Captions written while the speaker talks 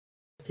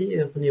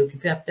liberté qu'on est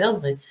occupé à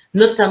perdre, et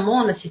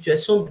notamment la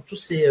situation de tout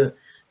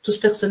ce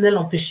personnel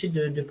empêché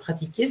de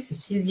pratiquer. C'est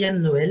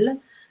Sylviane NOEL.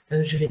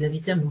 Je vais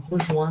l'inviter à me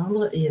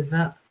rejoindre et elle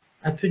va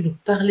un peu nous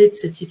parler de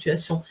cette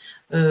situation.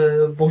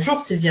 Bonjour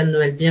Sylviane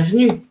NOEL,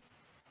 bienvenue.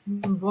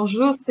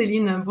 Bonjour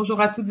Céline, bonjour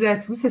à toutes et à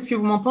tous. Est-ce que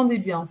vous m'entendez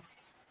bien?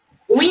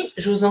 Oui,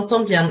 je vous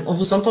entends bien. On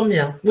vous entend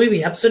bien. Oui,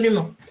 oui,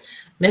 absolument.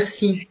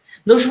 Merci.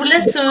 Donc, je vous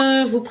laisse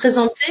vous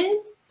présenter.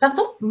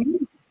 Pardon?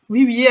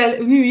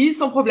 Oui,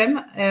 sans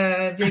problème.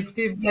 Bien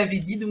écoutez, vous l'avez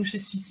dit, donc je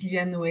suis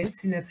Sylviane NOEL,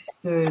 sénatrice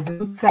de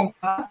DOSUMANI.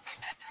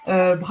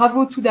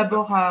 Bravo tout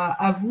d'abord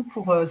à vous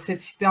pour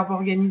cette superbe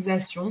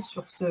organisation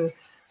sur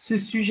ce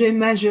sujet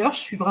majeur. Je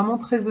suis vraiment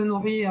très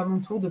honorée à mon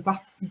tour de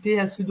participer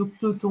à ce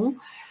doctoton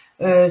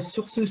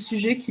sur ce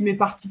sujet qui m'est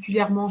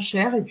particulièrement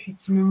cher et puis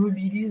qui me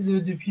mobilise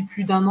depuis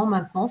plus d'un an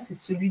maintenant. C'est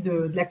celui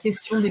de la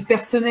question des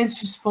personnels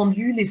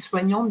suspendus, les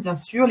soignants bien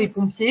sûr, les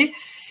pompiers,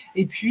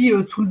 et puis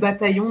tout le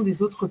bataillon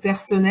des autres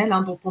personnels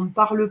dont on ne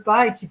parle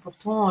pas et qui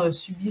pourtant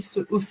subissent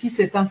aussi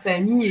cette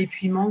infamie et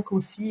puis manquent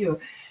aussi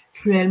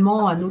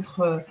cruellement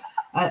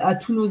à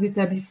tous nos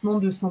établissements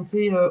de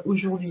santé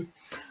aujourd'hui.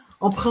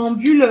 En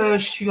préambule,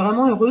 je suis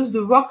vraiment heureuse de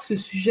voir que ce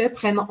sujet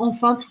prenne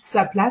enfin toute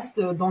sa place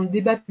dans le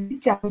débat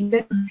public, car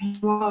depuis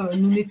moi,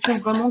 nous n'étions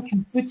vraiment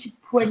qu'une petite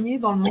poignée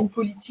dans le monde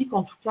politique,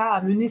 en tout cas,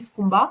 à mener ce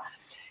combat.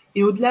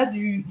 Et au-delà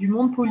du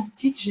monde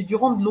politique, j'ai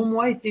durant de longs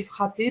mois été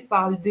frappée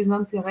par le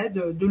désintérêt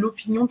de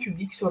l'opinion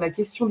publique sur la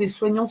question des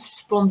soignants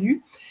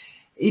suspendus,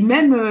 et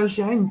même, je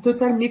dirais, une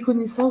totale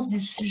méconnaissance du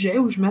sujet,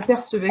 où je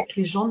m'apercevais que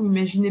les gens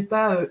n'imaginaient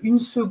pas une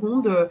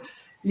seconde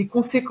les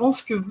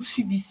conséquences que vous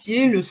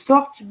subissiez, le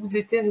sort qui vous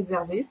était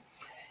réservé.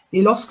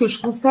 Et lorsque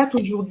je constate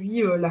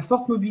aujourd'hui la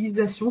forte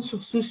mobilisation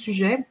sur ce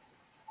sujet,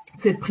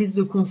 cette prise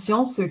de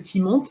conscience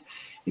qui monte,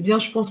 eh bien,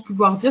 je pense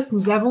pouvoir dire que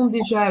nous avons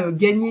déjà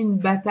gagné une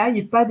bataille,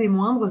 et pas des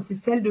moindres, c'est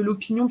celle de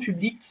l'opinion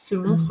publique qui se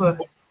montre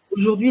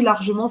aujourd'hui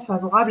largement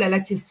favorable à la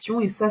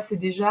question. Et ça, c'est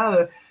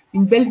déjà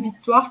une belle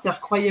victoire,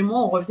 car croyez-moi,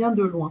 on revient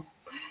de loin.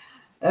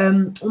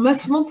 On m'a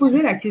souvent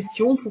posé la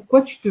question,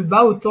 pourquoi tu te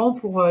bats autant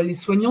pour les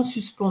soignants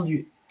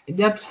suspendus ? Eh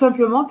bien, tout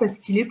simplement parce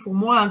qu'il est pour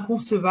moi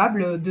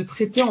inconcevable de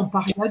traiter en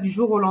paria du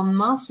jour au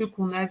lendemain ceux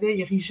qu'on avait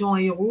érigés en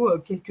héros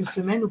quelques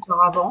semaines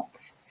auparavant.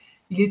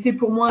 Il était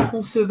pour moi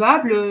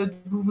inconcevable de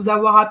vous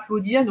avoir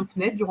applaudi à nos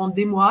fenêtres durant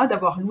des mois,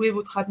 d'avoir loué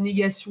votre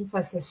abnégation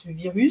face à ce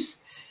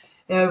virus,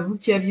 vous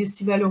qui aviez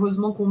si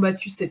malheureusement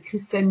combattu cette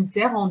crise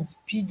sanitaire en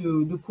dépit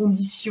de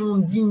conditions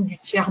dignes du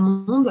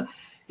tiers-monde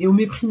et au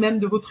mépris même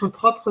de votre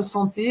propre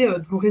santé,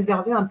 de vous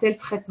réserver un tel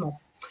traitement.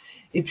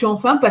 Et puis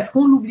enfin, parce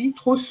qu'on l'oublie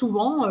trop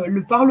souvent,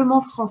 le Parlement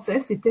français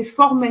s'était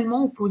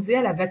formellement opposé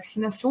à la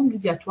vaccination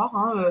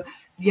obligatoire.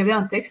 Il y avait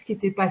un texte qui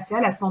était passé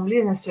à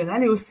l'Assemblée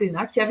nationale et au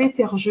Sénat qui avait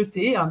été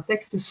rejeté, un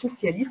texte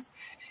socialiste.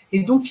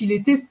 Et donc, il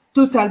était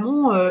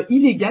totalement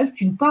illégal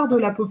qu'une part de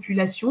la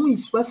population y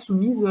soit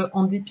soumise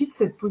en dépit de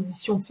cette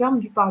position ferme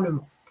du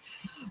Parlement.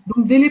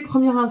 Donc, dès les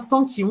premiers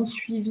instants qui ont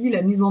suivi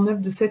la mise en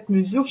œuvre de cette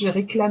mesure, j'ai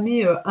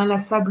réclamé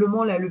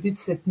inlassablement la levée de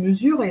cette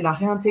mesure et la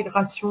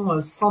réintégration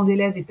sans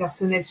délai des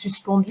personnels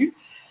suspendus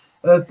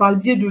par le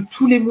biais de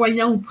tous les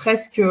moyens ou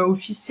presque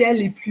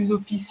officiels et plus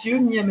officieux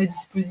mis à ma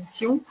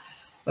disposition.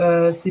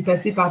 C'est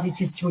passé par des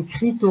questions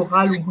écrites,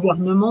 orales au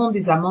gouvernement,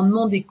 des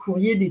amendements, des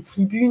courriers, des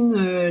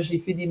tribunes. J'ai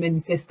fait des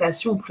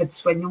manifestations auprès de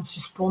soignants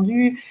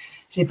suspendus.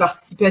 J'ai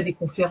participé à des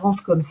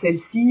conférences comme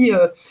celle-ci.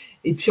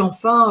 Et puis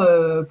enfin,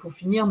 pour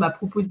finir, ma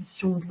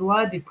proposition de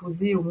loi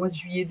déposée au mois de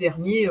juillet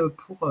dernier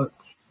pour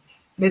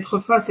mettre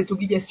fin à cette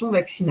obligation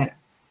vaccinale.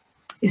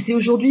 Et c'est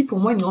aujourd'hui pour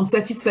moi une grande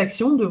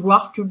satisfaction de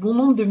voir que bon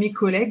nombre de mes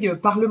collègues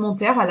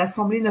parlementaires à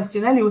l'Assemblée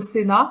nationale et au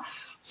Sénat,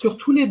 sur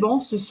tous les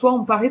bancs, se soient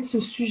emparés de ce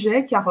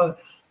sujet, car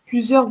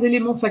plusieurs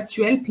éléments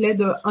factuels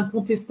plaident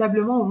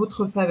incontestablement en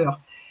votre faveur.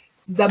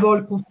 C'est d'abord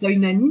le constat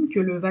unanime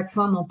que le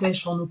vaccin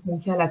n'empêche en aucun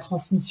cas la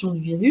transmission du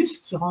virus,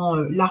 qui rend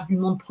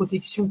l'argument de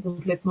protection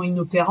complètement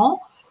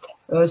inopérant.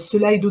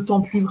 Cela est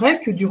d'autant plus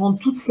vrai que durant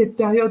toute cette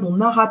période,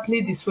 on a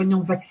rappelé des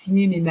soignants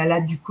vaccinés mais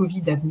malades du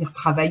Covid à venir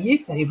travailler,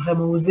 il fallait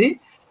vraiment oser.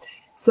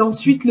 C'est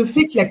ensuite le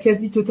fait que la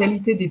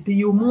quasi-totalité des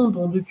pays au monde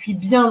ont depuis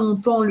bien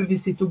longtemps levé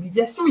cette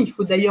obligation. Il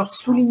faut d'ailleurs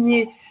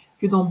souligner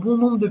que dans bon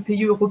nombre de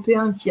pays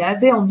européens qui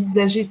avaient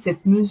envisagé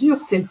cette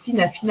mesure, celle-ci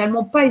n'a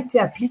finalement pas été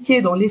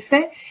appliquée dans les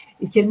faits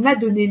et qu'elle n'a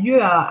donné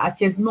lieu à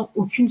quasiment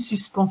aucune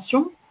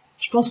suspension.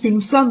 Je pense que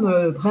nous sommes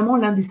vraiment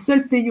l'un des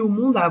seuls pays au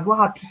monde à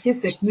avoir appliqué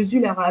cette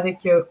mesure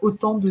avec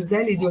autant de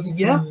zèle et de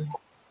rigueur.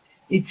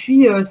 Et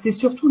puis, c'est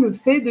surtout le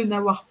fait de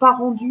n'avoir pas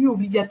rendu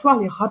obligatoire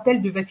les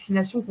rappels de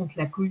vaccination contre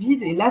la Covid.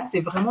 Et là,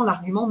 c'est vraiment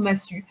l'argument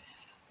massu.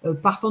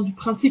 Partant du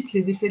principe que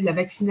les effets de la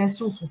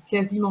vaccination sont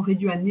quasiment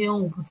réduits à néant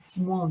au bout de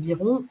 6 mois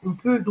environ, on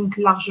peut donc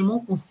largement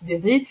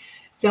considérer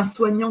qu'un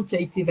soignant qui a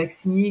été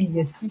vacciné il y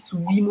a 6 ou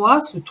 8 mois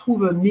se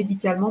trouve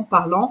médicalement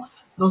parlant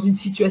dans une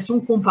situation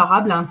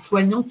comparable à un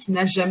soignant qui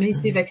n'a jamais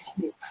été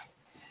vacciné.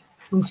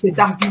 Donc cet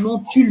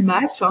argument tue le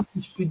match,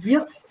 si je peux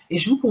dire, et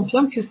je vous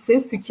confirme que c'est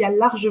ce qui a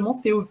largement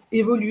fait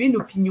évoluer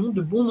l'opinion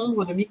de bon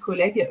nombre de mes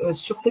collègues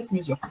sur cette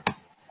mesure.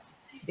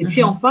 Et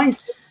puis enfin, il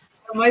faut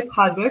vraiment être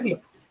aveugle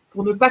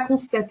pour ne pas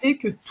constater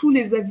que tous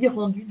les avis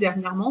rendus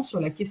dernièrement sur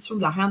la question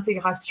de la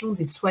réintégration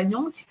des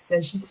soignants, qu'il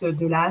s'agisse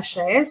de la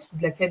HAS ou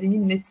de l'Académie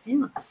de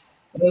médecine,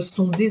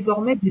 sont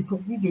désormais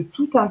dépourvus de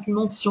tout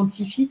argument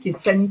scientifique et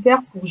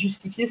sanitaire pour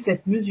justifier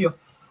cette mesure.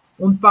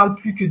 On ne parle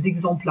plus que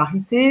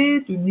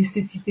d'exemplarité, de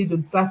nécessité de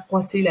ne pas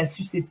froisser la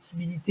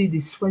susceptibilité des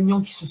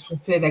soignants qui se sont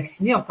fait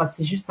vacciner. Enfin,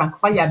 c'est juste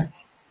incroyable.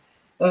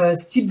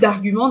 Ce type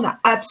d'argument n'a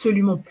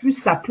absolument plus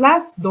sa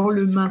place dans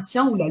le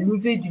maintien ou la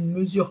levée d'une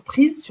mesure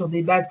prise sur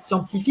des bases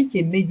scientifiques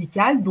et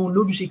médicales dont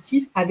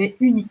l'objectif avait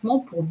uniquement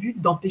pour but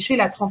d'empêcher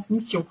la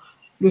transmission.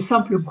 Le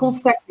simple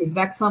constat que le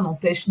vaccin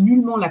n'empêche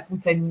nullement la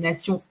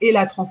contamination et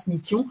la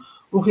transmission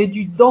aurait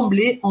dû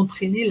d'emblée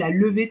entraîner la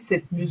levée de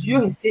cette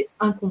mesure et c'est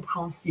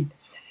incompréhensible.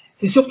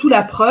 C'est surtout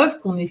la preuve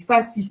qu'on est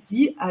face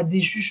ici à des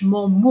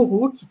jugements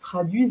moraux qui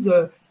traduisent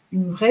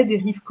une vraie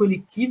dérive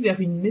collective vers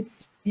une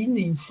médecine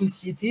et une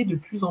société de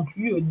plus en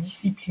plus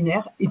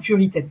disciplinaire et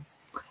puritaine.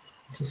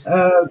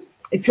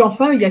 Et puis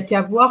enfin, il n'y a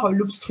qu'à voir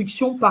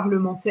l'obstruction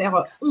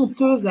parlementaire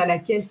honteuse à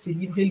laquelle s'est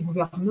livré le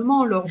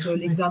gouvernement lors de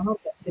l'examen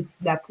de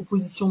la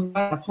proposition de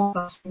loi de la France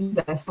insoumise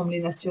à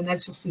l'Assemblée nationale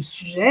sur ce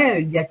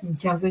sujet, il y a une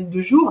quinzaine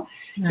de jours,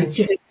 et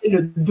qui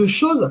révèle deux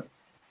choses.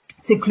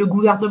 C'est que le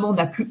gouvernement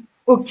n'a plus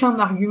aucun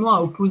argument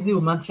à opposer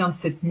au maintien de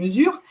cette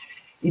mesure.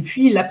 Et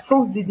puis,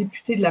 l'absence des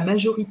députés de la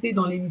majorité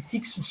dans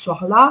l'hémicycle ce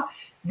soir-là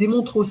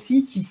démontre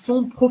aussi qu'ils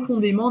sont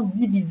profondément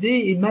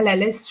divisés et mal à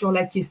l'aise sur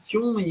la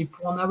question. Et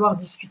pour en avoir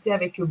discuté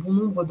avec bon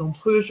nombre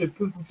d'entre eux, je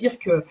peux vous dire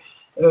que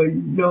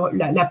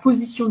la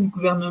position du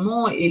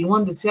gouvernement est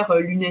loin de faire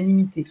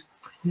l'unanimité.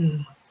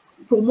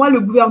 Pour moi,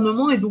 le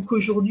gouvernement est donc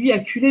aujourd'hui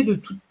acculé de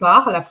toutes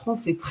parts. La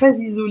France est très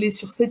isolée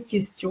sur cette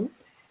question.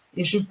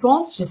 Et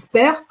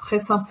j'espère très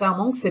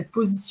sincèrement que cette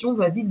position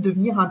va vite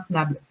devenir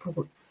intenable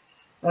pour eux.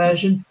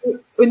 Je ne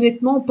peux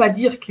honnêtement pas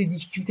dire que les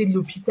difficultés de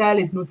l'hôpital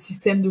et de notre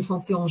système de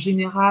santé en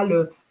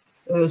général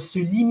se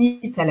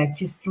limitent à la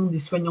question des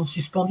soignants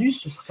suspendus.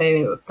 Ce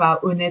serait pas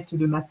honnête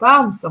de ma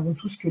part. Nous savons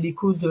tous que les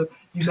causes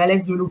du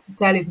malaise de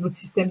l'hôpital et de notre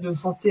système de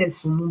santé, elles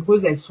sont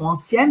nombreuses, elles sont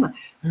anciennes.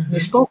 Mais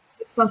je pense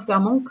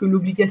sincèrement que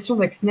l'obligation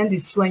vaccinale des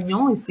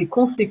soignants et ses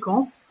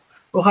conséquences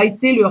aura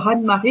été le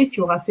raz-de-marée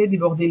qui aura fait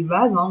déborder le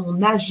vase. On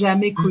n'a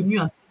jamais connu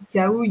un tel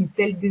chaos, une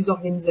telle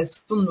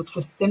désorganisation de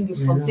notre système de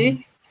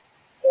santé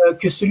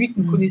que celui que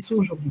nous connaissons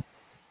aujourd'hui.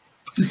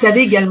 Vous savez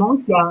également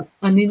qu'il y a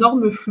un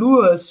énorme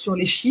flou sur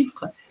les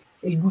chiffres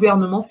et le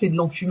gouvernement fait de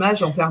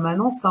l'enfumage en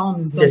permanence en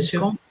nous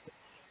indiquant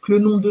que le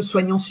nombre de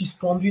soignants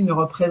suspendus ne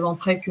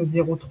représenterait que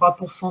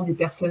 0,3% des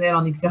personnels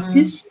en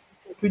exercice.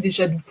 On peut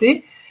déjà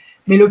douter.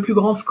 Mais le plus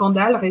grand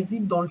scandale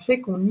réside dans le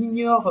fait qu'on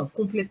ignore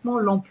complètement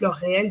l'ampleur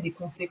réelle des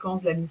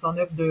conséquences de la mise en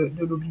œuvre de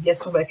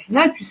l'obligation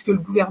vaccinale, puisque le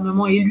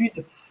gouvernement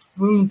élude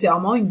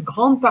volontairement une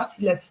grande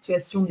partie de la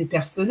situation des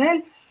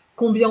personnels.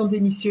 Combien ont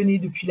démissionné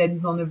depuis la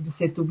mise en œuvre de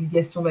cette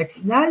obligation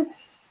vaccinale,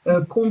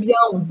 combien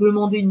ont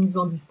demandé une mise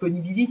en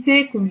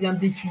disponibilité, combien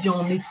d'étudiants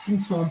en médecine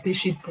sont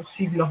empêchés de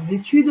poursuivre leurs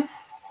études,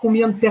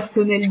 combien de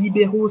personnels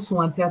libéraux sont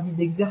interdits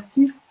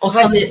d'exercice. On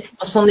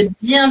s'en est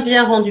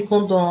bien rendu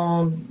compte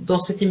dans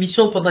cette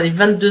émission pendant les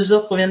 22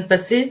 heures qu'on vient de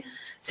passer.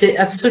 C'est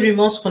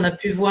absolument ce qu'on a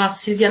pu voir.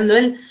 Sylviane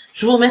Noël,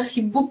 je vous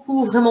remercie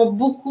beaucoup, vraiment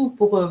beaucoup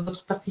pour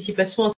votre participation.